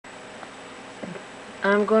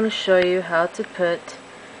I'm going to show you how to put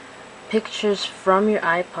pictures from your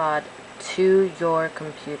iPod to your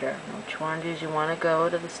computer. What you want to do is you want to go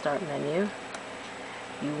to the start menu.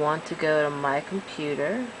 You want to go to my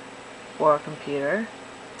computer or computer.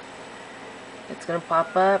 It's going to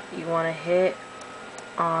pop up. You want to hit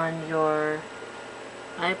on your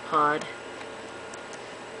iPod.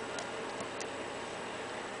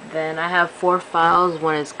 Then I have 4 files.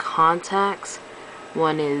 One is contacts,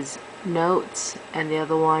 one is notes, and the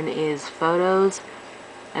other one is photos,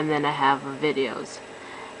 and then I have videos.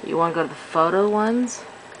 You want to go to the photo ones,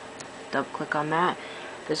 double click on that.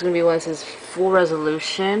 There's going to be one that says full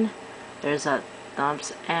resolution, there's a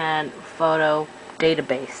thumbs, and photo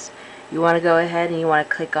database. You want to go ahead and you want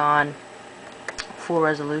to click on full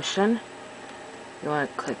resolution. You want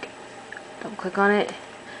to double click on it.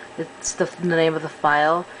 It's the name of the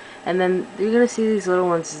file, and then you're gonna see these little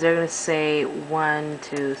ones. They're gonna say 1,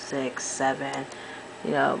 2, 6, 7,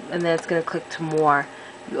 you know, and then it's gonna click to more.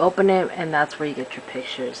 You open it, and that's where you get your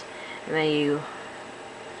pictures. And then you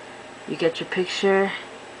get your picture,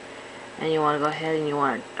 and you want to go ahead and you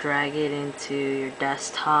want to drag it into your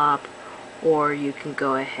desktop, or you can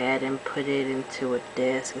go ahead and put it into a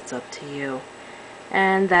disk. It's up to you,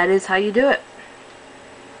 and that is how you do it.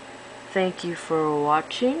 Thank you for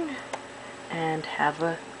watching, and have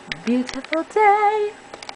a beautiful day.